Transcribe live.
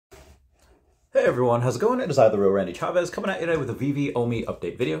Hey everyone, how's it going? It is I, the real Randy Chavez, coming at you today with a Veve and OMI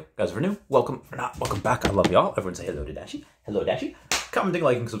update video. Guys, if you're new, welcome. If you're not, welcome back. I love y'all. Everyone say hello to Dashi. Hello, Dashi. Commenting,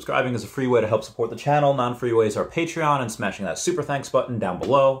 liking, subscribing is a free way to help support the channel. Non-free ways are Patreon and smashing that super thanks button down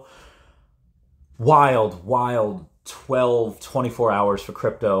below. Wild 12, 24 hours for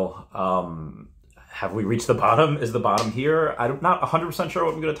crypto. Have we reached the bottom? Is the bottom here? I'm not 100% sure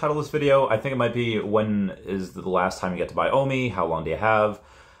what I'm going to title this video. I think it might be, when is the last time you get to buy OMI? How long do you have?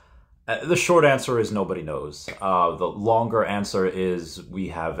 The short answer is nobody knows. The longer answer is we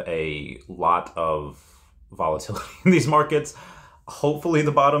have a lot of volatility in these markets. Hopefully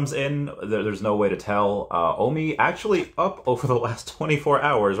the bottom's in. There's no way to tell. OMI actually up over the last 24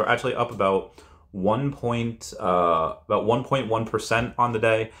 hours, or actually up about 1.1% on the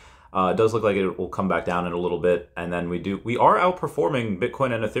day. It does look like it will come back down in a little bit, and then we are outperforming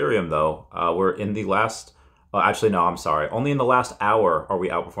Bitcoin and Ethereum though. We're in the last. Actually, no, I'm sorry. Only in the last hour are we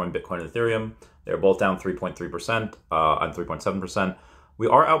outperforming Bitcoin and Ethereum. They're both down 3.3% and 3.7%. We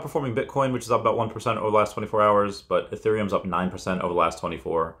are outperforming Bitcoin, which is up about 1% over the last 24 hours, but Ethereum's up 9% over the last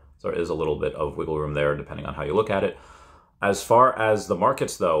 24. So there is a little bit of wiggle room there, depending on how you look at it. As far as the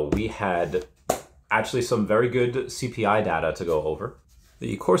markets, though, we had actually some very good CPI data to go over.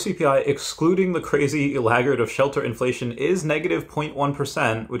 The core CPI, excluding the crazy laggard of shelter inflation, is negative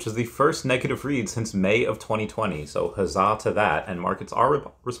 0.1%, which is the first negative read since May of 2020. So huzzah to that. And markets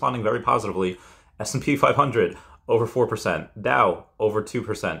are responding very positively. S&P 500 over 4%, Dow over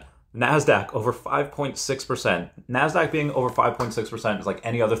 2%, Nasdaq over 5.6%. Nasdaq being over 5.6% is like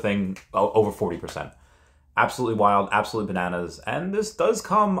any other thing over 40%. Absolutely wild, absolute bananas. And this does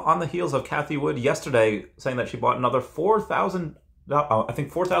come on the heels of Cathie Wood yesterday saying that she bought another 4,000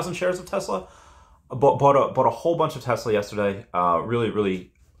 shares of Tesla. Bought a whole bunch of Tesla yesterday.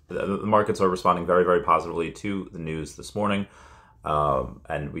 Really, the markets are responding very, very positively to the news this morning.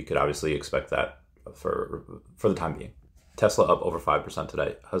 And we could obviously expect that for the time being. Tesla up over 5%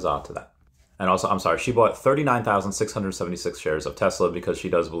 today. Huzzah to that. And also, I'm sorry, she bought 39,676 shares of Tesla because she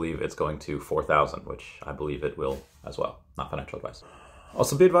does believe it's going to 4,000, which I believe it will as well. Not financial advice.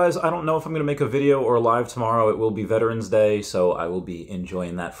 Also, be advised, I don't know if I'm going to make a video or a live tomorrow. It will be Veterans Day, so I will be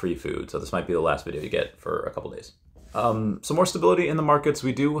enjoying that free food. So this might be the last video you get for a couple days. Some more stability in the markets.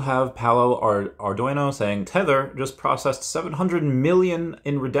 We do have Palo Arduino saying Tether just processed 700 million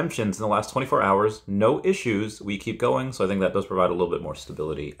in redemptions in the last 24 hours. No issues. We keep going. So I think that does provide a little bit more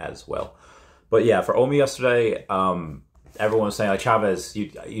stability as well. But yeah, for OMI yesterday, everyone was saying, like, Chavez,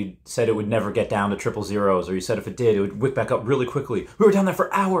 you said it would never get down to triple zeros, or you said if it did, it would whip back up really quickly. We were down there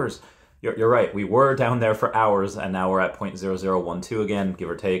for hours. You're right. We were down there for hours, and now we're at 0.0012 again, give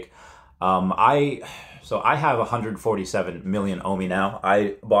or take. So I have 147 million OMI now.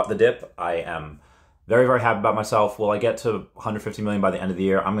 I bought the dip. I am very, very happy about myself. Will I get to 150 million by the end of the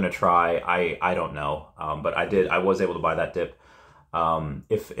year? I'm going to try. I don't know. But I was able to buy that dip.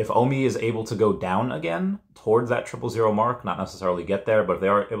 If OMI is able to go down again towards that 000 mark, not necessarily get there, but if they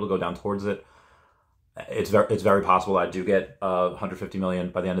are able to go down towards it, it's very possible I do get 150 million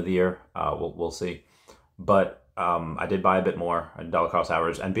by the end of the year. We'll see. But I did buy a bit more, a dollar cost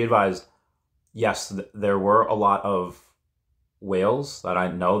average, and be advised, yes, there were a lot of whales that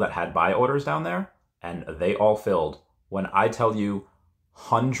I know that had buy orders down there, and they all filled. When I tell you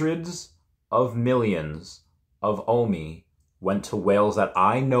hundreds of millions of OMI went to whales that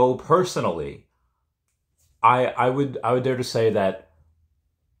I know personally, I would dare to say that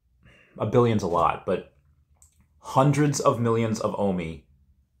a billion's a lot, but hundreds of millions of OMI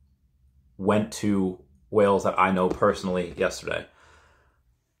went to whales that I know personally yesterday.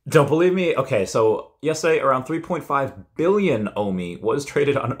 Don't believe me? Okay, so yesterday around 3.5 billion OMI was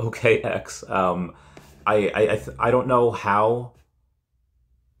traded on OKX. I don't know how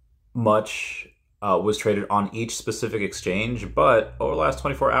much was traded on each specific exchange, but over the last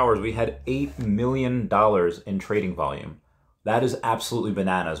 24 hours, we had $8 million in trading volume. That is absolutely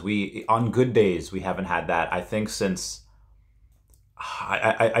bananas. On good days, we haven't had that. I think since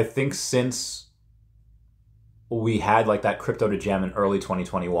we had like that crypto to gem in early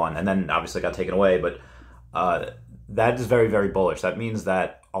 2021, and then obviously got taken away, but that is very, very bullish. That means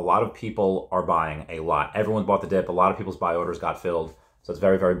that a lot of people are buying a lot. Everyone bought the dip. A lot of people's buy orders got filled. So it's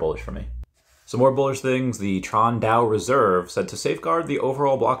very, very bullish for me. Some more bullish things. The Tron DAO Reserve said to safeguard the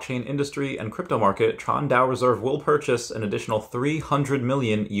overall blockchain industry and crypto market, Tron DAO Reserve will purchase an additional 300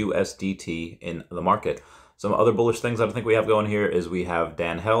 million USDT in the market. Some other bullish things that I think we have going here is we have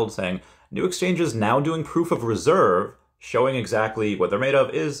Dan Held saying, new exchanges now doing proof of reserve, showing exactly what they're made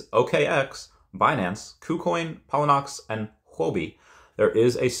of is OKX, Binance, KuCoin, Polynox, and Huobi. There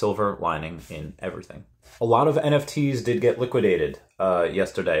is a silver lining in everything. A lot of NFTs did get liquidated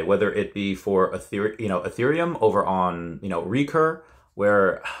yesterday, whether it be for Ethereum over on Recur,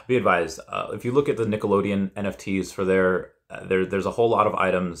 where be advised, if you look at the Nickelodeon NFTs for there's a whole lot of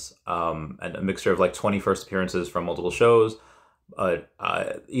items and a mixture of like 20 first appearances from multiple shows.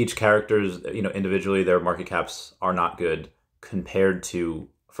 Each character's individually their market caps are not good compared to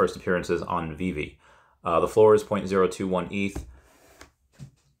first appearances on Veve. The floor is 0.021 ETH.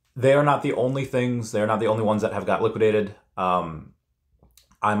 They are not the only things. They're not the only ones that have got liquidated.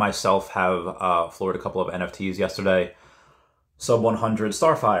 I myself have floored a couple of NFTs yesterday. Sub 100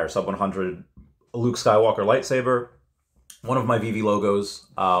 Starfire, sub 100 Luke Skywalker lightsaber. One of my Veve logos,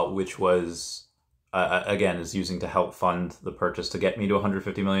 which was, again, is using to help fund the purchase to get me to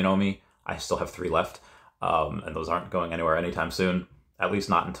 150 million OMI. I still have 3 left, and those aren't going anywhere anytime soon, at least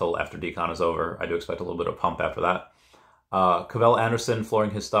not until after decon is over. I do expect a little bit of pump after that. Cavell Anderson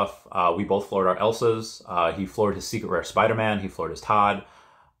flooring his stuff. We both floored our Elsas. He floored his Secret Rare Spider-Man. He floored his Todd.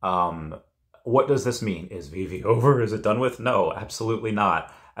 What does this mean? Is Veve over? Is it done with? No, absolutely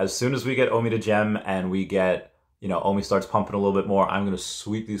not. As soon as we get OMI to gem and we get, OMI starts pumping a little bit more, I'm going to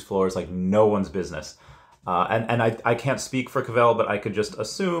sweep these floors like no one's business. And I can't speak for Cavell, but I could just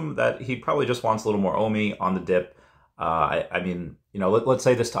assume that he probably just wants a little more OMI on the dip. I mean, let's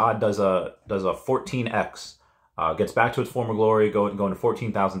say this Todd does a 14x. Gets back to its former glory, going to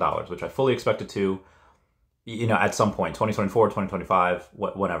 $14,000, which I fully expect it to, at some point, 2024, 2025,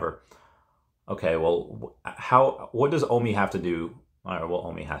 whenever. Okay, well, what does OMI have to do? Well,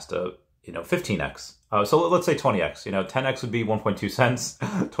 OMI has to, 15x. So let's say 20x. 10x would be 1.2 cents,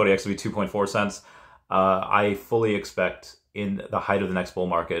 20x would be 2.4 cents. I fully expect in the height of the next bull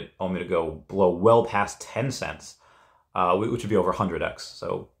market, OMI to go blow well past 10 cents, which would be over 100x.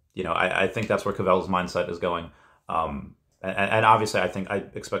 So, I think that's where Cavell's mindset is going. And obviously, I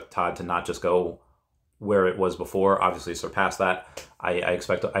expect Todd to not just go where it was before, obviously surpass that. I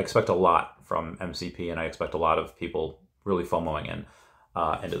expect a lot from MCP, and I expect a lot of people really FOMOing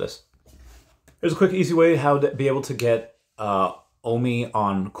into this. Here's a quick, easy way how to be able to get OMI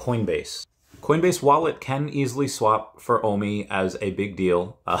on Coinbase. Coinbase Wallet can easily swap for OMI as a big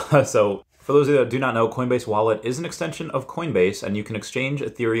deal. So for those of you that do not know, Coinbase Wallet is an extension of Coinbase, and you can exchange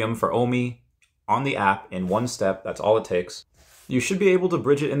Ethereum for OMI on the app in one step. That's all it takes. You should be able to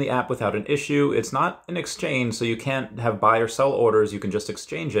bridge it in the app without an issue. It's not an exchange, so you can't have buy or sell orders. You can just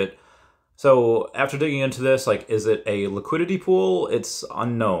exchange it. So after digging into this, is it a liquidity pool? It's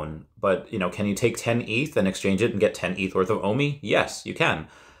unknown. But, can you take 10 ETH and exchange it and get 10 ETH worth of OMI? Yes, you can.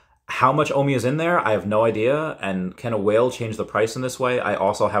 How much OMI is in there? I have no idea. And can a whale change the price in this way? I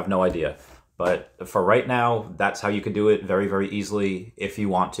also have no idea. But for right now, that's how you could do it very, very easily if you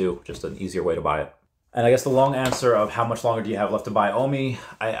want to. Just an easier way to buy it. And I guess the long answer of how much longer do you have left to buy OMI,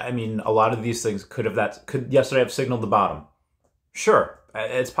 I mean, a lot of these things could yesterday have signaled the bottom. Sure,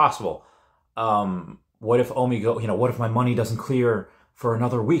 it's possible. What if OMI what if my money doesn't clear for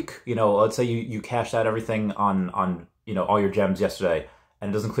another week? Let's say you cashed out everything on all your gems yesterday and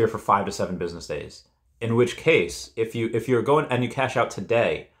it doesn't clear for 5 to 7 business days. In which case, if you're going and you cash out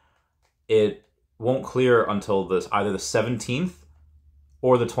today, it won't clear until either the 17th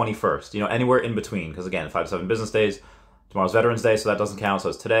or the 21st, anywhere in between. Because again, 5 to 7 business days. Tomorrow's Veterans Day, so that doesn't count. So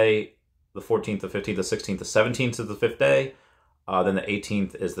it's today, the 14th, the 15th, the 16th, the 17th is the 5th day. Then the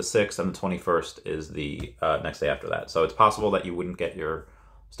 18th is the 6th, and the 21st is the next day after that. So it's possible that you wouldn't get your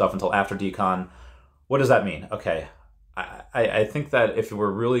stuff until after decon. What does that mean? Okay, I think that if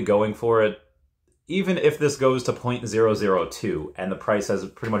we're really going for it, even if this goes to 0.002 and the price has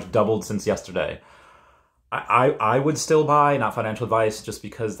pretty much doubled since yesterday, I would still buy, not financial advice, just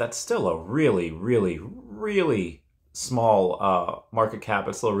because that's still a really, really, really small market cap.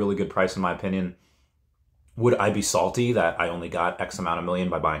 It's still a really good price in my opinion. Would I be salty that I only got X amount of million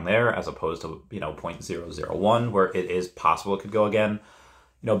by buying there as opposed to, 0.001 where it is possible it could go again?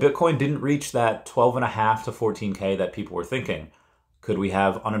 Bitcoin didn't reach that 12.5 to 14K that people were thinking. Could we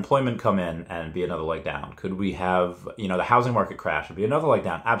have unemployment come in and be another leg down? Could we have, the housing market crash and be another leg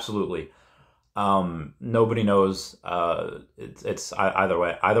down? Absolutely. Nobody knows. It's either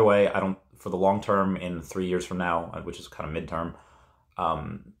way. Either way, I don't, for the long term in 3 years from now, which is kind of midterm,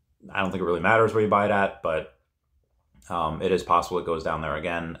 I don't think it really matters where you buy it at, but it is possible it goes down there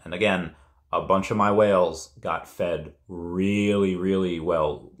again. And again, a bunch of my whales got fed really, really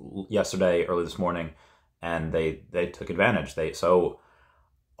well yesterday, early this morning, and they took advantage. So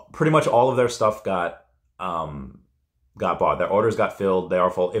pretty much all of their stuff got bought. Their orders got filled. They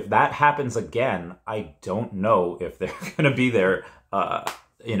are full. If that happens again, I don't know if they're going to be there,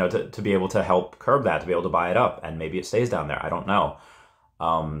 to be able to help curb that, to be able to buy it up, and maybe it stays down there. I don't know.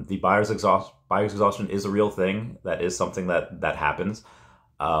 The buyer's exhaustion is a real thing. That is something that happens.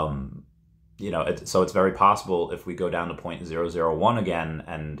 So it's very possible if we go down to 0.001 again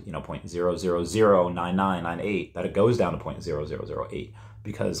and, 0.0009998, that it goes down to 0.0008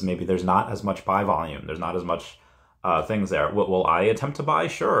 because maybe there's not as much buy volume. There's not as much things there. Will I attempt to buy?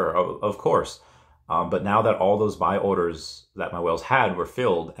 Sure, of course. But now that all those buy orders that my whales had were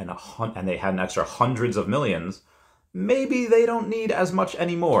filled and they had an extra hundreds of millions, maybe they don't need as much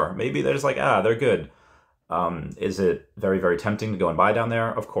anymore. Maybe they're just like, they're good. Is it very, very tempting to go and buy down there?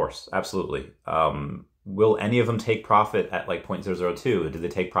 Of course, absolutely. Will any of them take profit at like 0.002? Did they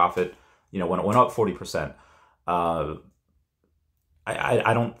take profit, when it went up 40%?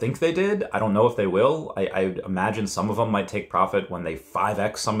 I don't think they did. I don't know if they will. I imagine some of them might take profit when they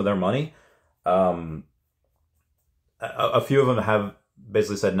 5x some of their money. A few of them have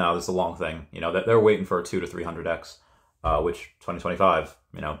basically said, no, this is a long thing. That they're waiting for a 200 to 300x, which 2025,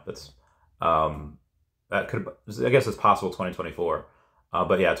 that's, that could, I guess it's possible 2024.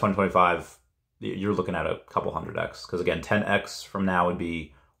 But yeah, 2025, you're looking at a couple 100x. Because again, 10x from now would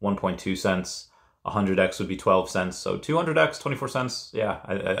be 1.2 cents. 100x would be 12 cents. So 200x, 24 cents. Yeah,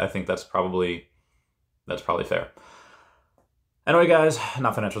 I think that's probably fair. Anyway, guys,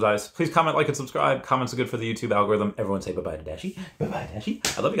 not financial guys. Please comment, like, and subscribe. Comments are good for the YouTube algorithm. Everyone say bye-bye to Dashie. Bye-bye,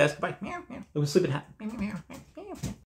 Dashie. I love you guys. Bye. Meow, meow. It was sleeping hat. Meow, meow, meow.